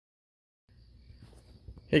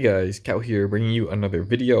Hey guys, Cow here, bringing you another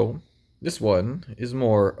video. This one is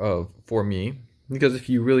more of for me, because if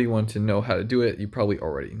you really want to know how to do it, you probably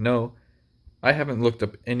already know. I haven't looked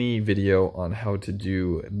up any video on how to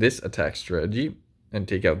do this attack strategy and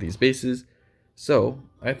take out these bases, so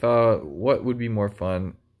I thought what would be more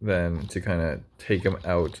fun than to kind of take them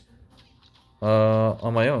out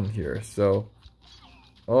on my own here. So,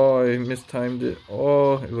 oh, I mistimed it.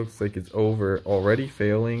 Oh, it looks like it's over already,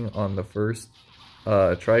 failing on the first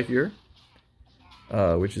try here.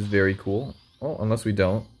 Which is very cool. Oh, unless we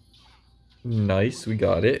don't. Nice, we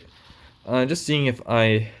got it. Just seeing if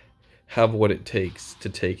I have what it takes to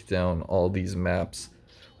take down all these maps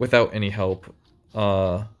without any help.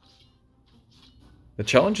 The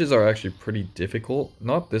challenges are actually pretty difficult.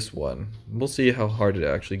 Not this one. We'll see how hard it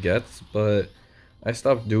actually gets, but I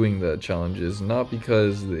stopped doing the challenges, not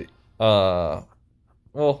because well,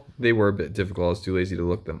 they were a bit difficult. I was too lazy to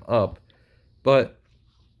look them up, but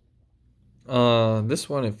this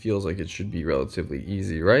one, it feels like it should be relatively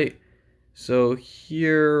easy, right? So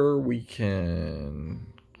here we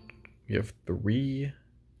have 3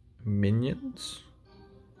 minions.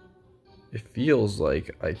 It feels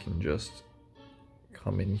like I can just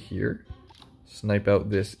come in here, snipe out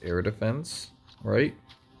this air defense, right?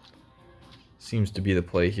 Seems to be the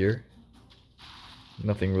play here.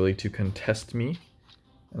 Nothing really to contest me.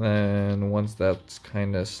 And then once that's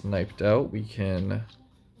kind of sniped out, we can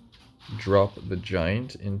drop the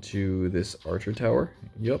giant into this archer tower.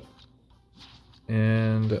 Yep.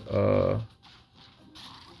 And we'll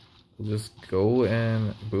just go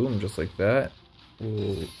and boom, just like that.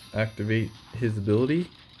 We'll activate his ability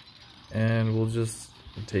and we'll just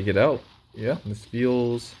take it out. Yeah, this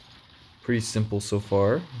feels pretty simple so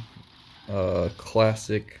far.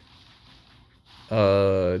 Classic.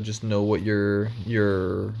 Just know what your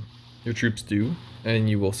troops do and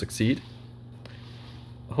you will succeed.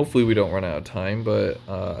 Hopefully we don't run out of time, but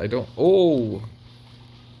I don't... Oh!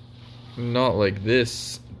 Not like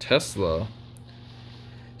this. Tesla.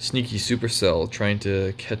 Sneaky Supercell trying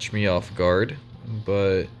to catch me off guard.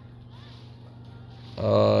 But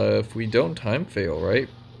if we don't time fail, right?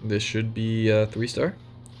 This should be 3-star.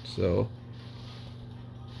 So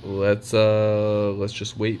let's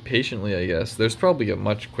just wait patiently, I guess. There's probably a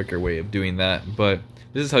much quicker way of doing that, but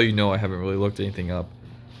this is how you know I haven't really looked anything up.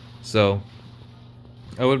 So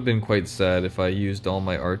I would have been quite sad if I used all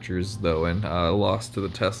my archers though and lost to the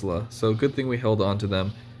Tesla. So good thing we held on to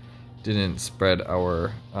them. Didn't spread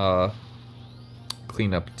our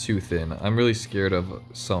cleanup too thin. I'm really scared of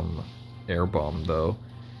some air bomb though.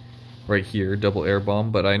 Right here, double air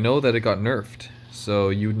bomb, but I know that it got nerfed. So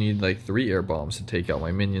you need like 3 air bombs to take out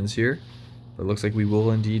my minions here. But it looks like we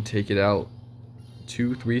will indeed take it out.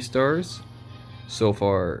 2 3-stars. So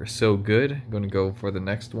far, so good. Going to go for the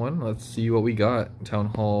next one. Let's see what we got. Town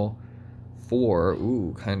Hall 4.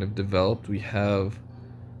 Ooh, kind of developed. We have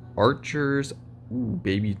archers. Ooh,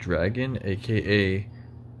 baby dragon, aka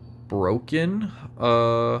broken.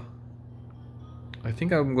 I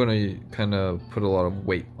think I'm going to kind of put a lot of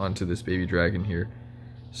weight onto this baby dragon here.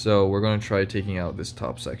 So we're going to try taking out this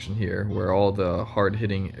top section here, where all the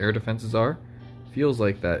hard-hitting air defenses are. Feels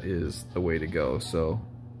like that is the way to go. So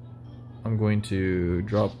I'm going to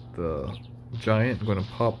drop the giant. I'm going to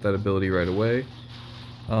pop that ability right away.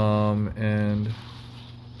 And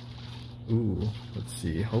ooh, let's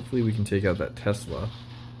see. Hopefully we can take out that Tesla.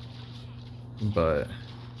 But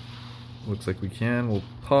looks like we can. We'll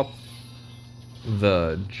pop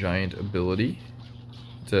the giant ability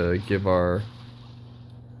to give our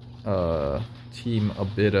team a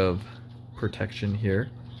bit of protection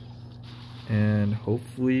here. And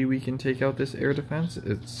hopefully we can take out this air defense.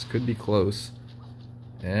 It could be close.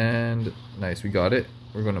 And nice, we got it.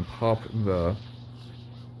 We're gonna pop the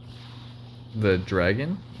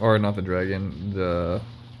dragon, or not the dragon, the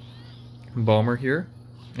bomber here.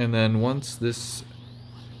 And then once this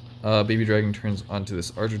baby dragon turns onto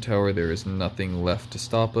this archer tower, there is nothing left to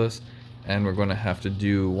stop us. And we're gonna have to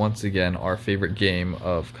do once again our favorite game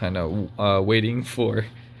of kind of waiting for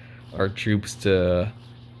our troops to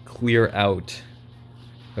clear out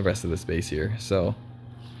the rest of the space here. So,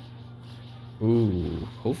 ooh,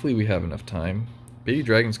 hopefully we have enough time. Baby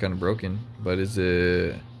dragon's kind of broken, but is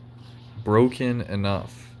it broken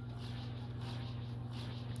enough?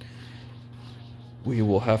 We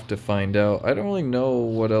will have to find out. I don't really know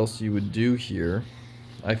what else you would do here.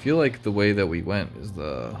 I feel like the way that we went is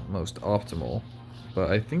the most optimal,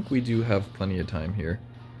 but I think we do have plenty of time here.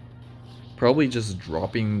 Probably just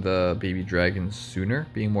dropping the baby dragon sooner,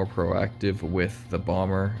 being more proactive with the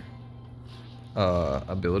bomber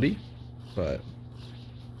ability, but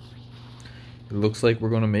it looks like we're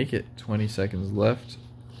going to make it. 20 seconds left.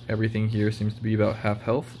 Everything here seems to be about half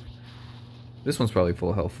health. This one's probably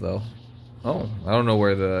full health though. Oh, I don't know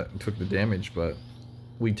where took the damage, but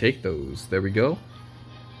we take those. There we go.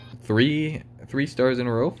 Three stars in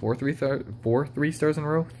a row. Four three stars in a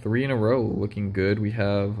row. 3 in a row. Looking good. We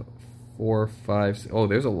have 4, 5. Oh,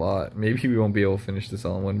 there's a lot. Maybe we won't be able to finish this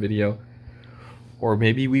all in one video, or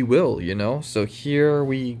maybe we will. You know. So here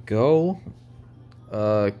we go.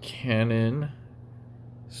 Cannon.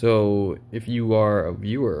 So if you are a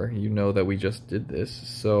viewer, you know that we just did this.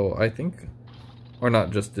 So I think, or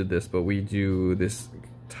not just did this, but we do this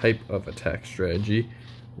type of attack strategy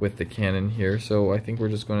with the cannon here. So I think we're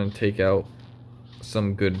just going to take out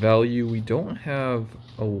some good value. We don't have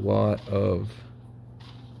a lot of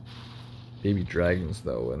baby dragons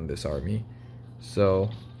though in this army, so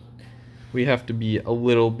we have to be a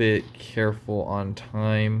little bit careful on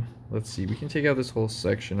time. Let's see, we can take out this whole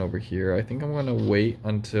section over here. I think I'm going to wait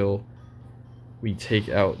until we take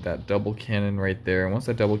out that double cannon right there, and once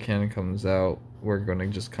that double cannon comes out, we're going to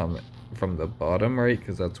just come from the bottom, right,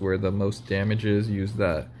 because that's where the most damage is. Use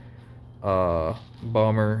that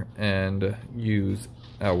bomber and use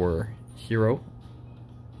our hero.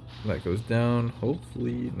 That goes down,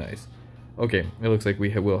 hopefully. Nice. Okay, it looks like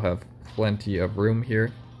we will have plenty of room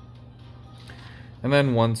here. And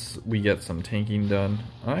then once we get some tanking done,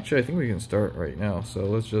 actually I think we can start right now, so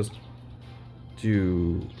let's just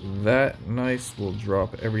do that. Nice. We'll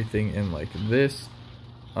drop everything in like this.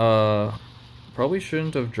 Probably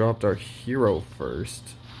shouldn't have dropped our hero first.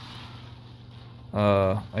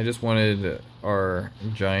 I just wanted our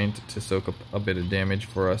giant to soak up a bit of damage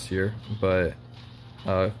for us here, but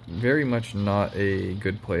very much not a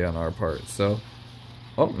good play on our part. So,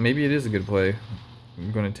 oh, maybe it is a good play.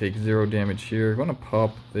 I'm going to take 0 damage here. I'm going to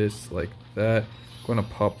pop this like that. I'm going to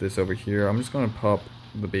pop this over here. I'm just going to pop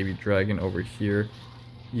the baby dragon over here.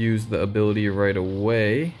 Use the ability right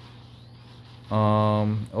away.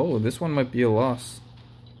 Oh, this one might be a loss.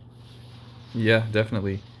 Yeah,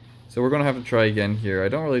 definitely. So we're going to have to try again here. I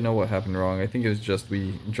don't really know what happened wrong. I think it was just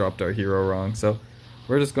we dropped our hero wrong. So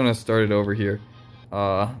we're just going to start it over here.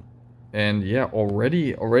 And yeah,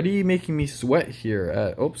 already making me sweat here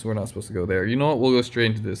at, oops, we're not supposed to go there. You know what, we'll go straight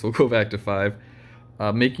into this. We'll go back to 5.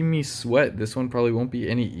 Making me sweat. This one probably won't be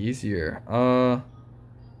any easier.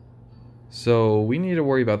 So we need to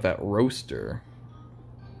worry about that roaster.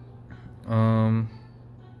 I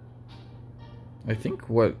think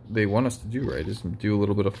what they want us to do, right, is do a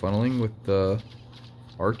little bit of funneling with the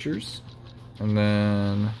archers. And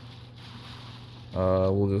then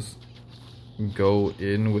we'll just go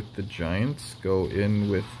in with the giants, go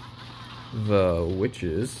in with the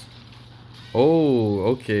witches. Oh,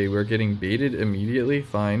 okay, we're getting baited immediately.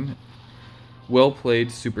 Fine. Well played,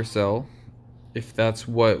 Supercell. If that's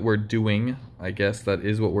what we're doing, I guess that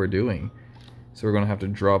is what we're doing. So we're going to have to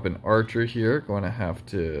drop an archer here, going to have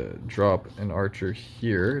to drop an archer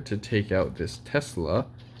here to take out this Tesla.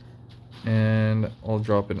 And I'll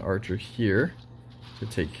drop an archer here to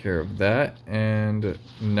take care of that. And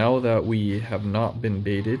now that we have not been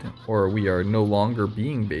baited, or we are no longer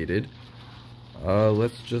being baited,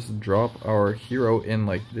 let's just drop our hero in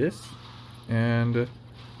like this, and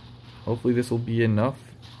hopefully this will be enough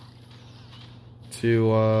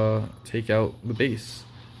to take out the base.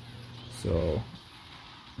 So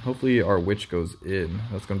hopefully our witch goes in.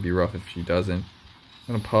 That's going to be rough if she doesn't. I'm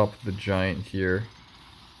going to pop the giant here.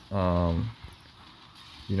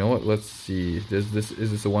 You know what? Let's see. Is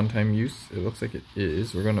this a one-time use? It looks like it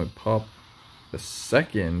is. We're going to pop the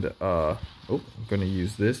second. I'm going to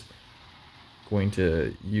use this. Going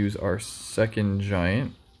to use our second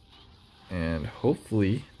giant, and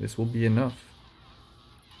hopefully this will be enough.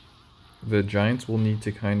 The giants will need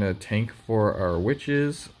to kind of tank for our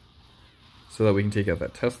witches so that we can take out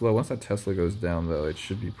that Tesla. Once that Tesla goes down, though, it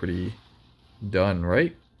should be pretty done,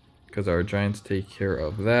 right? Because our giants take care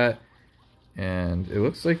of that. And it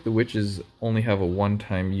looks like the witches only have a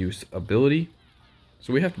one-time use ability.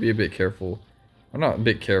 So we have to be a bit careful. Well, not a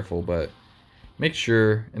bit careful, but make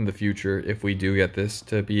sure in the future, if we do get this,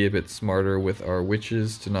 to be a bit smarter with our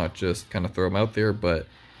witches, to not just kind of throw them out there. But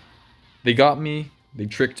they got me. They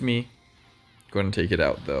tricked me. Going to take it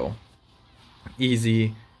out, though.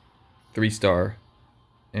 Easy. 3-star.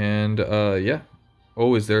 And, yeah.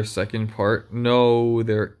 Oh, is there a second part? No,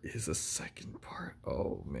 there is a second part.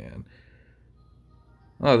 Oh, man.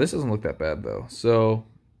 Oh, this doesn't look that bad, though. So,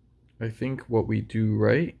 I think what we do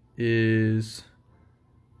right is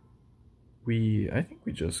I think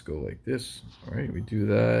we just go like this. Alright, we do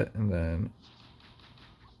that, and then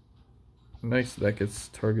nice, that gets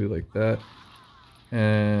targeted like that.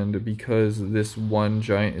 And because this one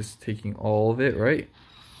giant is taking all of it, right,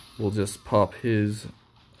 we'll just pop his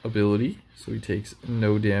ability, so he takes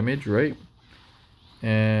no damage, right?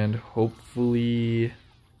 And hopefully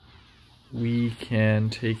we can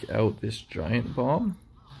take out this giant bomb.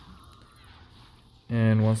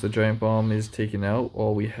 And once the giant bomb is taken out,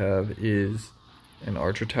 all we have is an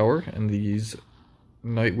archer tower, and these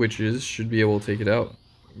night witches should be able to take it out.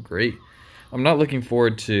 Great. I'm not looking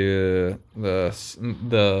forward to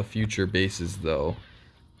the future bases though.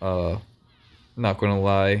 Not gonna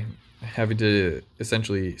lie, having to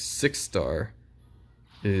essentially 6-star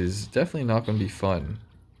is definitely not gonna be fun.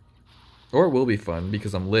 Or it will be fun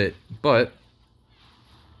because I'm lit, but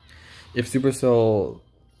if Supercell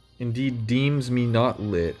indeed deems me not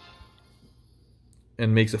lit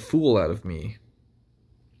and makes a fool out of me,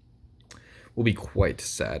 will be quite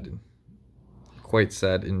sad. Quite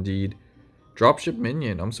sad indeed. Dropship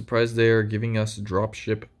minion. I'm surprised they are giving us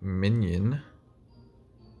dropship minion.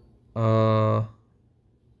 Well,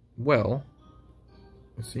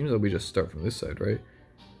 it seems that we just start from this side, right?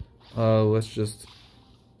 Let's just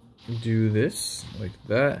do this like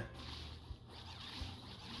that.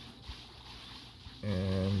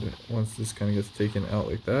 And once this kind of gets taken out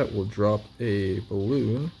like that, we'll drop a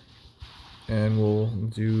balloon and we'll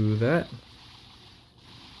do that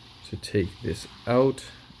to take this out.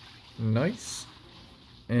 Nice.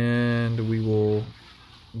 And we will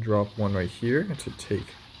drop one right here to take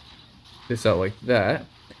this out like that.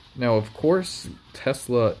 Now, of course,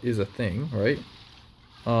 Tesla is a thing, right?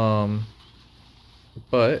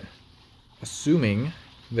 But assuming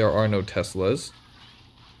there are no Teslas,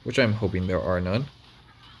 which I'm hoping there are none,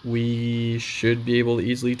 we should be able to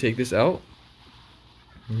easily take this out.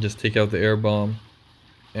 Just take out the air bomb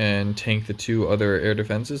and tank the 2 other air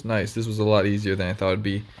defenses. Nice. This was a lot easier than I thought it'd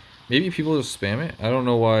be. Maybe people just spam it. I don't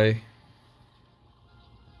know why.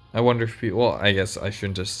 I wonder if people... Well, I guess I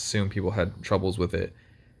shouldn't just assume people had troubles with it.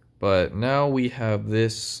 But now we have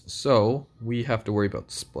this, so we have to worry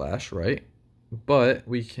about splash, right? But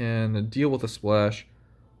we can deal with a splash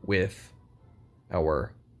with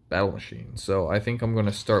our battle machine. So I think I'm going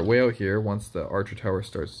to start way out here once the archer tower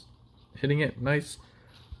starts hitting it. Nice.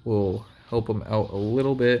 We'll help them out a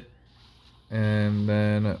little bit, and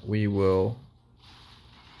then we will,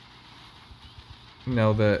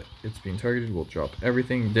 now that it's being targeted, we'll drop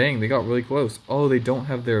everything. Dang, they got really close. Oh, they don't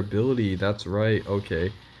have their ability. That's right.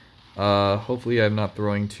 Okay. Hopefully I'm not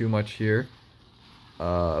throwing too much here.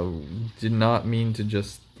 Did not mean to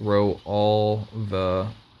just throw all the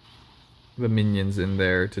minions in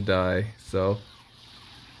there to die. So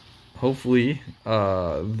hopefully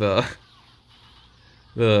the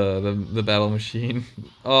battle machine.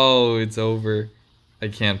 Oh, it's over. I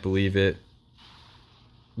can't believe it.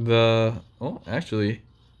 Oh, actually.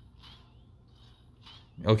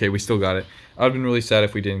 Okay, we still got it. I would have been really sad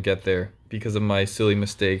if we didn't get there because of my silly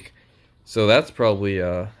mistake. So that's probably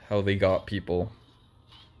how they got people.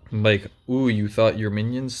 Like, ooh, you thought your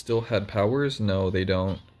minions still had powers? No, they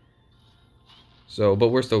don't. So, but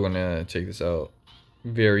we're still gonna take this out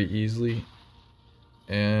very easily.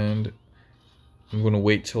 And I'm gonna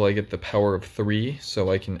wait till I get the power of 3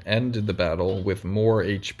 so I can end the battle with more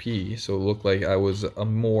HP. So it looked like I was a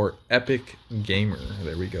more epic gamer.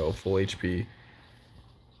 There we go, full HP.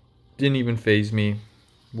 Didn't even phase me.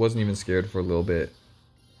 Wasn't even scared for a little bit.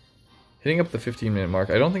 Hitting up the 15-minute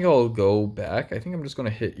mark. I don't think I'll go back. I think I'm just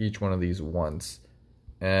gonna hit each one of these once.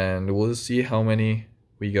 And we'll just see how many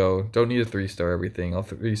we go. Don't need a 3-star everything. I'll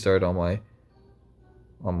 3-star it on my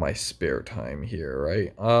spare time here,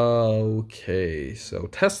 right? Okay, so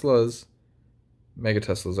Teslas, Mega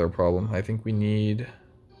Teslas are a problem. I think we need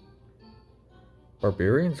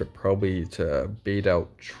Barbarians are probably to bait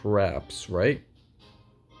out traps, right?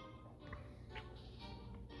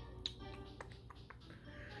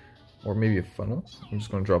 Or maybe a funnel. I'm just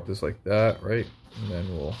going to drop this like that, right? And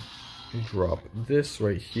then we'll drop this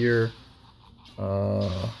right here.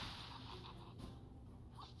 Drop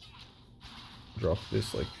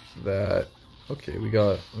this like that. Okay, we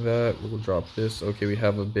got that. We'll drop this. Okay, we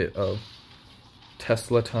have a bit of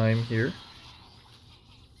Tesla time here.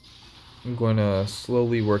 I'm going to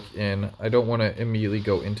slowly work in. I don't want to immediately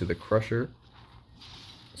go into the crusher.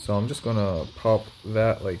 So I'm just going to pop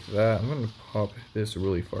that like that. I'm going to pop this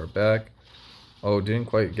really far back. Oh, didn't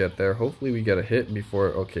quite get there. Hopefully we get a hit before...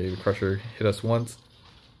 Okay, the crusher hit us once.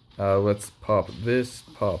 Let's pop this,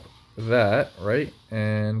 pop that, right?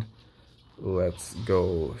 And let's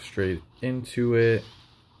go straight into it.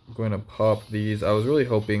 I'm going to pop these. I was really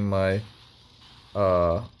hoping my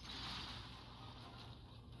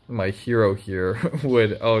my hero here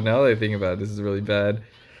would... Oh, now that I think about it, this is really bad.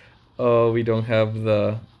 Oh, we don't have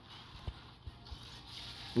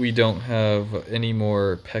any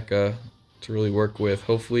more P.E.K.K.A. to really work with.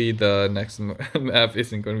 Hopefully the next map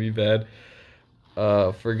isn't going to be bad.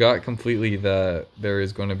 Forgot completely that there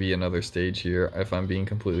is going to be another stage here, if I'm being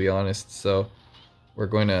completely honest. So we're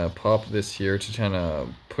going to pop this here to kind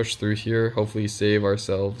of push through here. Hopefully save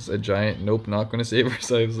ourselves a giant. Nope, not going to save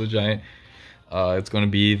ourselves a giant. It's going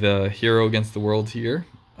to be the hero against the world here.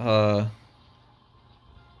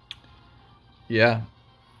 Yeah.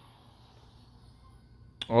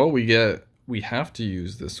 Oh, we have to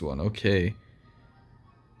use this one. Okay.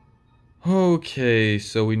 Okay,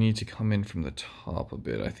 so we need to come in from the top a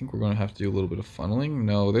bit. I think we're going to have to do a little bit of funneling.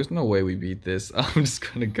 No, there's no way we beat this. I'm just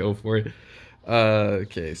going to go for it.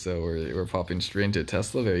 Okay, so we're popping straight into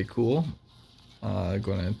Tesla. Very cool. Going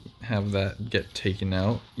to have that get taken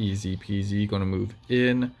out. Easy peasy. Going to move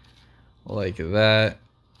in like that.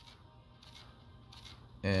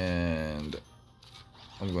 And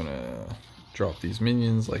I'm going to drop these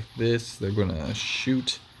minions like this. They're going to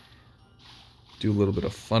shoot. Do a little bit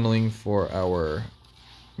of funneling for our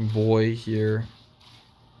boy here.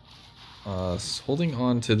 Holding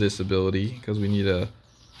on to this ability because we need to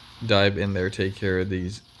dive in there, take care of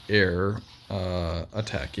these air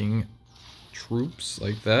attacking troops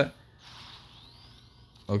like that.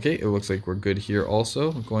 Okay, it looks like we're good here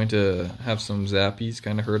also. I'm going to have some zappies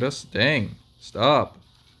kind of hurt us. Dang, stop.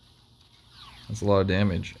 That's a lot of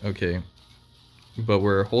damage. Okay, but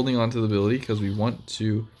we're holding on to the ability because we want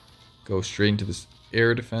to go straight into this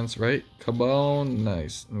air defense, right? Come on,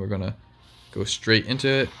 nice. And we're gonna go straight into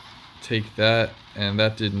it, take that, and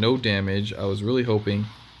that did no damage. I was really hoping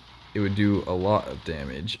it would do a lot of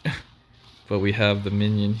damage. But we have the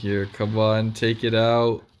minion here. Come on, take it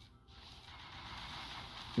out.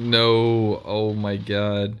 No, oh my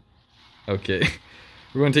god. Okay,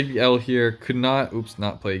 we're gonna take the L here. Could not, oops,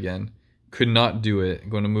 not play again. Could not do it. I'm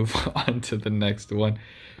gonna move on to the next one.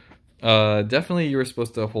 Definitely you were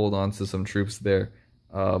supposed to hold on to some troops there,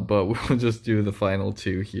 but we'll just do the final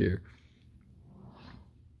two here.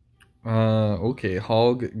 Okay,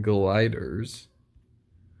 hog gliders.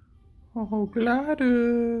 Hog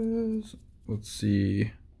gliders. Let's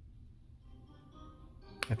see.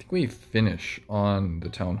 I think we finish on the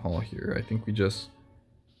town hall here. I think we just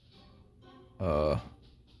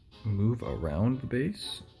move around the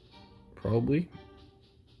base, probably.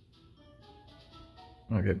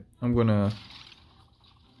 Okay, I'm gonna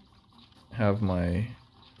have my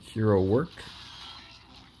hero work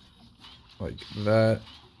like that.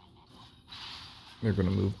 We're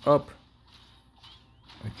gonna move up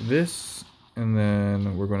like this, and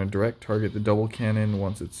then we're gonna direct target the double cannon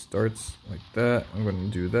once it starts like that. I'm gonna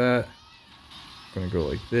do that. I'm gonna go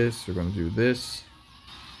like this. We're gonna do this,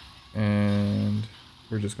 and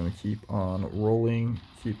we're just gonna keep on rolling,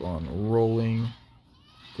 keep on rolling.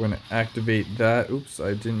 Going to activate that. Oops,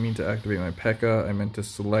 I didn't mean to activate my P.E.K.K.A. I meant to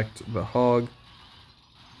select the hog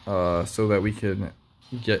so that we can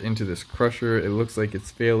get into this crusher. It looks like it's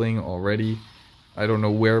failing already. I don't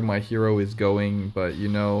know where my hero is going, but you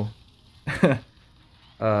know, it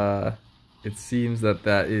seems that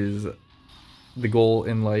that is the goal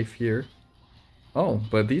in life here. Oh,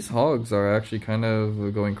 but these hogs are actually kind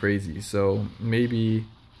of going crazy, so maybe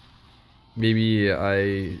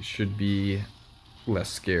I should be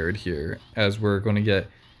less scared here, as we're going to get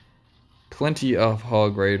plenty of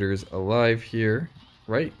hog riders alive here,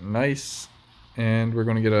 right? Nice. And we're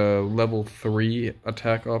going to get a level 3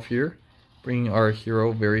 attack off here, bringing our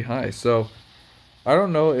hero very high. So I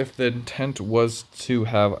don't know if the intent was to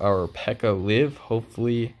have our P.E.K.K.A. live.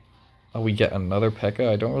 Hopefully we get another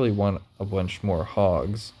P.E.K.K.A. I don't really want a bunch more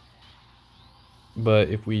hogs, but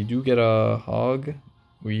if we do get a hog,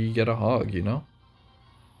 we get a hog, you know?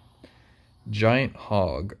 Giant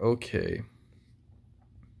hog, okay.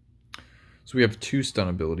 So we have 2 stun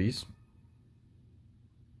abilities.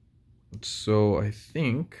 So I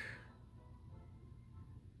think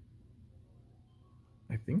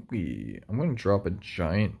I'm going to drop a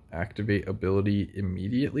giant activate ability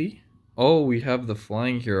immediately. Oh, we have the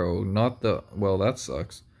flying hero, not the, well, that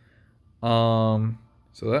sucks. So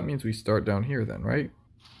that means we start down here then, right?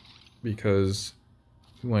 Because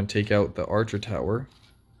we want to take out the archer tower.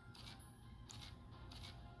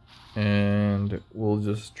 And we'll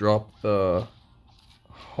just drop the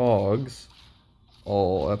hogs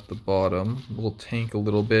all at the bottom. We'll tank a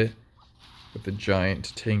little bit with the giant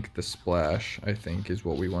to tank the splash, I think is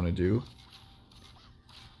what we want to do.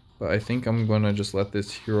 But I think I'm going to just let this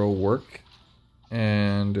hero work.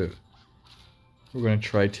 And we're going to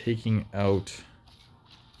try taking out,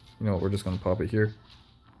 you know what, we're just going to pop it here.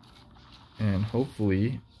 And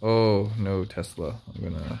hopefully, oh no, Tesla, I'm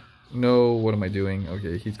going to, no, what am I doing?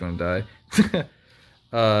 Okay, he's gonna die.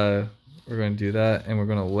 We're gonna do that, and we're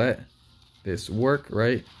gonna let this work,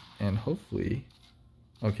 right? And hopefully,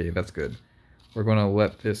 okay, that's good. We're gonna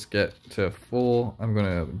let this get to full. I'm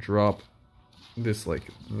gonna drop this like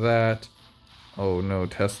that. Oh no,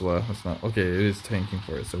 Tesla, that's not, okay, it is tanking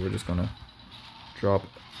for it, so we're just gonna drop.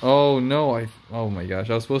 Oh no, oh my gosh,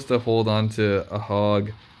 I was supposed to hold on to a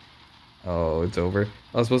hog. Oh, it's over.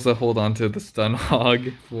 I was supposed to hold on to the stun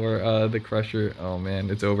hog for the crusher. Oh man,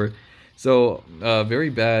 it's over. So, very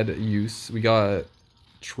bad use. We got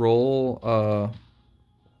troll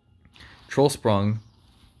sprung,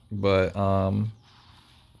 but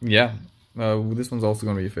yeah, this one's also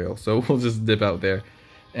gonna be a fail. So we'll just dip out there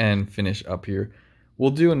and finish up here.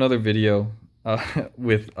 We'll do another video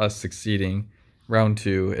with us succeeding round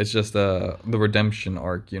 2. It's just the redemption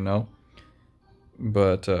arc, you know.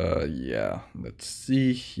 But yeah, let's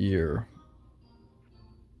see here.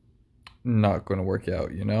 Not gonna work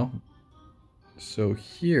out, you know. So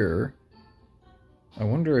here, I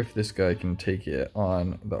wonder if this guy can take it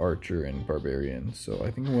on the archer and barbarian. So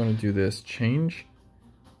I think I'm gonna do this, change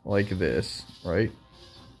like this, right?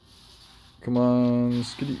 Come on,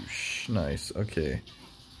 skadoosh, nice, okay.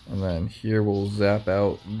 And then here we'll zap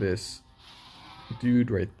out this dude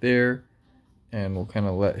right there, and we'll kind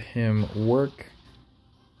of let him work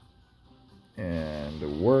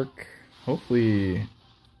and work. Hopefully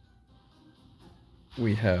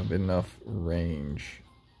we have enough range.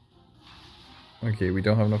 Okay, we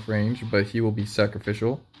don't have enough range, but he will be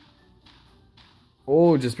sacrificial.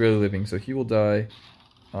 Oh, just barely living, so he will die.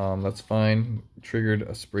 That's fine. Triggered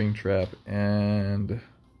a spring trap, and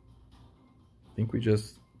I think we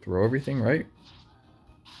just throw everything, right?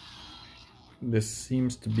 This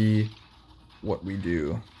seems to be what we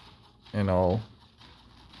do, and I'll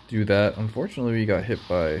do that. Unfortunately, we got hit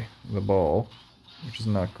by the ball, which is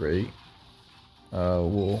not great.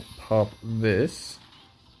 We'll pop this,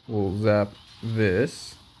 we'll zap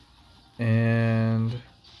this, and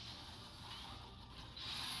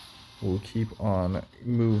we'll keep on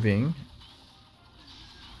moving.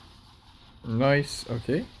 Nice,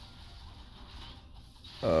 okay.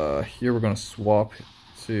 Here we're gonna swap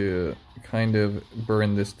to kind of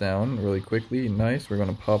burn this down really quickly. Nice, we're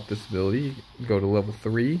gonna pop this ability, go to level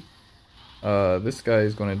 3. This guy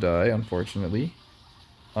is gonna die, unfortunately.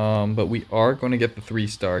 But we are gonna get the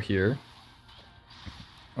 3-star here.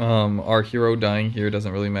 Our hero dying here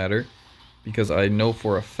doesn't really matter, because I know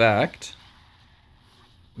for a fact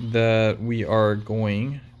that we are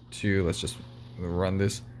going to, let's just run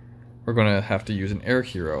this, we're gonna have to use an air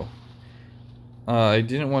hero. I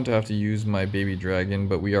didn't want to have to use my baby dragon,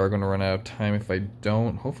 but we are gonna run out of time if I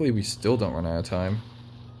don't. Hopefully we still don't run out of time.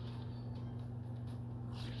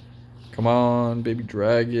 Come on, baby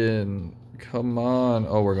dragon, come on.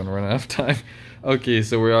 Oh, we're gonna run out of time. Okay,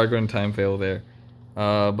 so we are going to time fail there.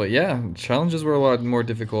 But yeah, challenges were a lot more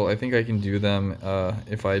difficult. I think I can do them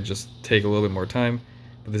if I just take a little bit more time.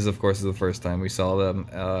 But this, of course, is the first time we saw them.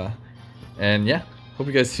 And yeah, hope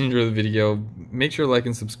you guys enjoyed the video. Make sure to like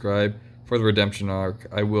and subscribe for the redemption arc.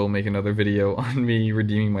 I will make another video on me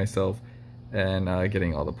redeeming myself and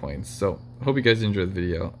getting all the points. So, hope you guys enjoyed the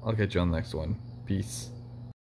video. I'll catch you on the next one. Peace.